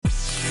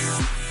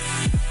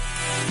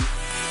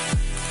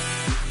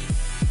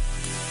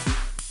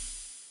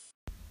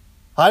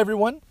Hi,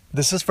 everyone.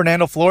 This is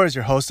Fernando Flores,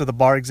 your host of the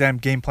Bar Exam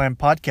Game Plan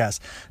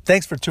Podcast.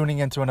 Thanks for tuning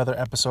in to another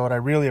episode. I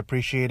really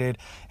appreciate it.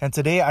 And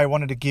today I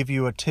wanted to give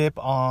you a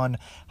tip on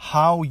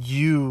how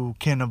you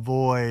can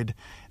avoid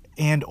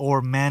and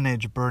or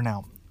manage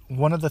burnout.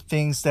 One of the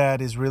things that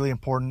is really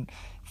important,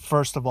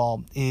 first of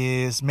all,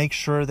 is make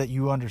sure that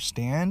you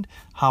understand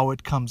how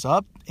it comes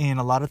up. And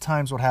a lot of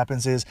times what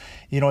happens is,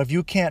 if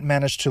you can't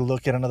manage to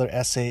look at another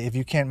essay, if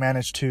you can't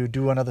manage to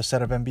do another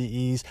set of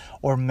MBEs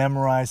or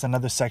memorize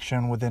another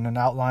section within an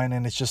outline,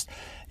 and it's just,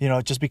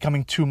 just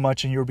becoming too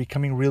much and you're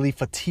becoming really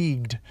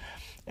fatigued,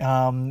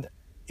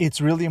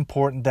 it's really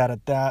important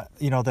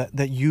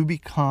that you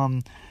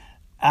become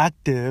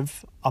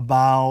active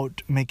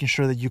about making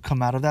sure that you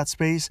come out of that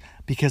space,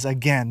 because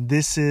again,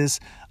 this is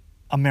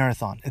a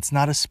marathon. It's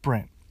not a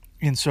sprint.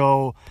 And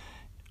so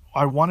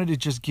I wanted to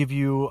just give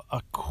you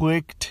a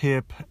quick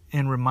tip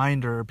and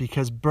reminder,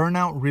 because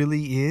burnout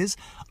really is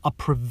a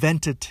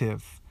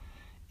preventative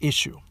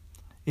issue.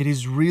 It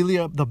is really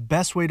the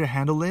best way to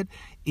handle it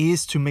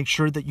is to make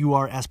sure that you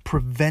are as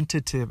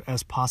preventative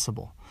as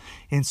possible.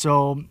 And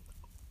so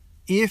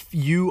if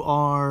you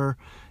are,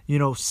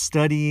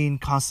 studying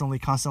constantly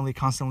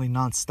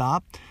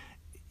nonstop,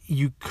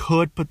 you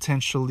could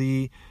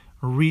potentially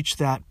reach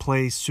that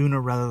place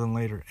sooner rather than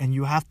later. And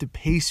you have to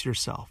pace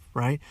yourself,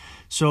 right?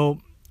 So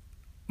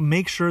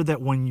make sure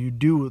that when you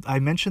do, I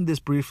mentioned this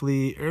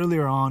briefly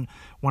earlier on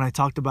when I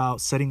talked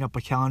about setting up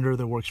a calendar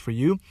that works for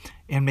you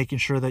and making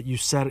sure that you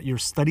set your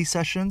study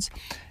sessions,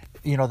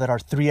 that are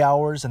 3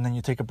 hours, and then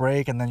you take a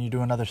break, and then you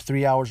do another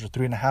 3 hours or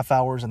 3.5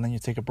 hours, and then you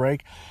take a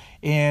break.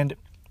 And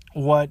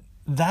what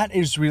that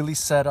is really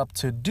set up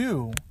to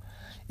do,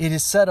 it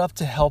is set up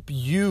to help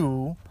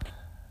you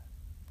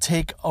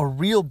take a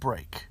real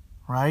break,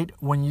 right?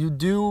 When you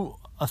do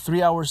a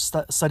 3-hour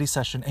study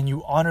session and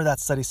you honor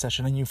that study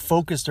session and you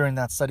focus during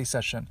that study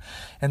session,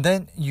 and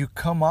then you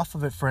come off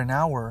of it for an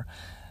hour,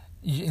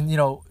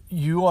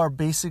 you are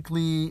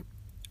basically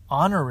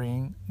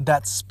honoring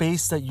that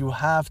space that you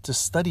have to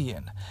study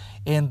in.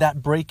 And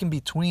that break in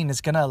between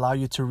is going to allow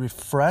you to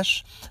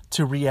refresh,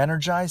 to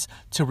re-energize,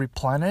 to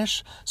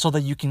replenish, so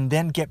that you can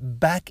then get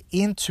back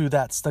into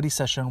that study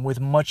session with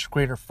much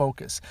greater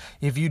focus.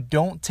 If you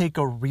don't take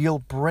a real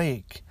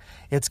break,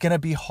 it's going to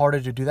be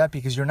harder to do that,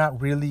 because you're not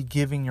really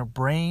giving your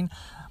brain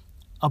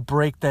a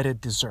break that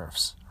it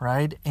deserves,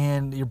 right?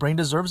 And your brain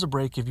deserves a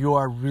break if you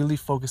are really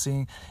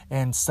focusing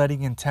and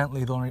studying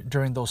intently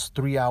during those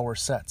 3-hour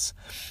sets.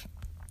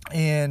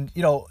 And,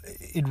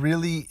 it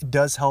really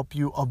does help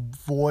you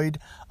avoid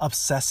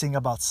obsessing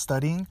about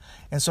studying.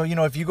 And so,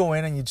 if you go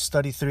in and you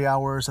study 3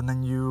 hours and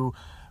then you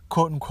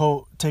quote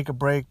unquote take a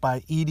break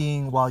by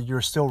eating while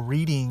you're still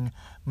reading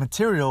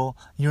material,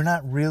 you're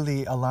not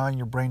really allowing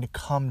your brain to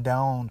come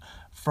down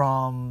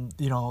from,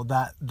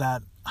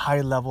 that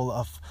high level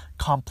of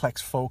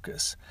complex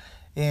focus.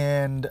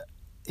 And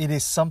it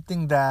is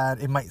something that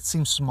it might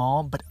seem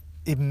small, but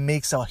it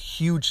makes a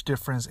huge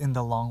difference in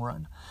the long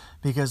run.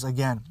 Because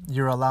again,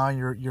 you're allowing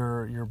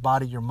your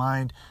body, your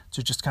mind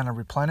to just kind of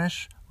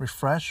replenish,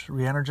 refresh,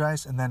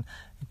 re-energize, and then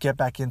get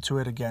back into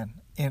it again.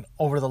 And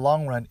over the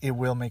long run, it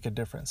will make a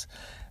difference.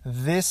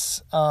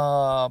 This,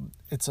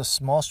 it's a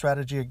small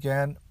strategy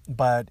again,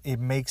 but it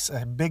makes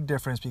a big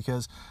difference,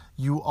 because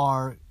you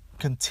are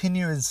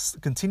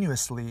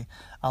continuously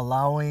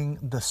allowing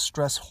the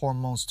stress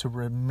hormones to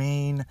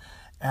remain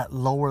at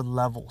lower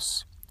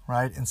levels,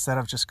 right? Instead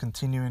of just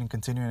continuing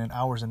in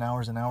hours and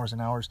hours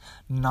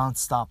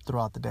nonstop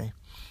throughout the day.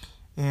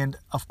 And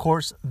of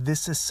course,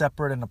 this is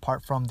separate and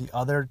apart from the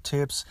other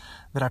tips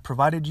that I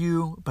provided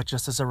you. But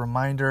just as a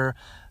reminder,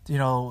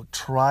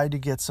 try to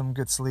get some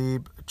good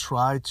sleep.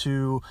 Try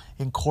to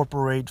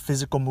incorporate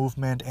physical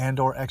movement and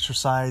or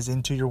exercise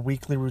into your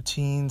weekly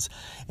routines,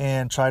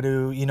 and try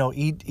to,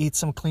 eat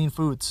some clean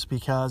foods,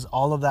 because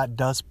all of that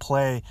does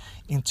play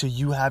into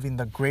you having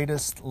the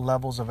greatest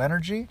levels of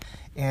energy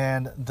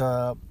and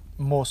the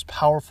most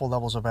powerful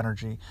levels of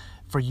energy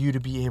for you to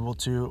be able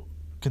to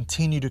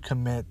continue to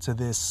commit to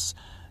this,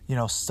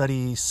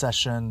 study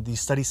session,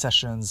 these study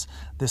sessions,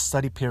 this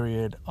study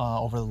period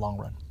over the long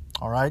run.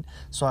 All right.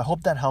 So I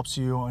hope that helps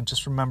you. And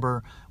just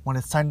remember, when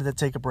it's time to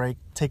take a break,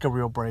 take a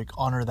real break,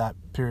 honor that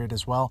period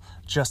as well,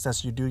 just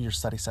as you do your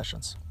study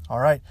sessions. All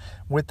right.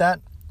 With that,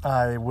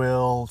 I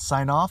will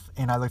sign off,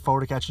 and I look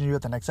forward to catching you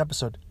at the next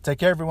episode. Take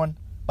care, everyone.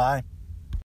 Bye.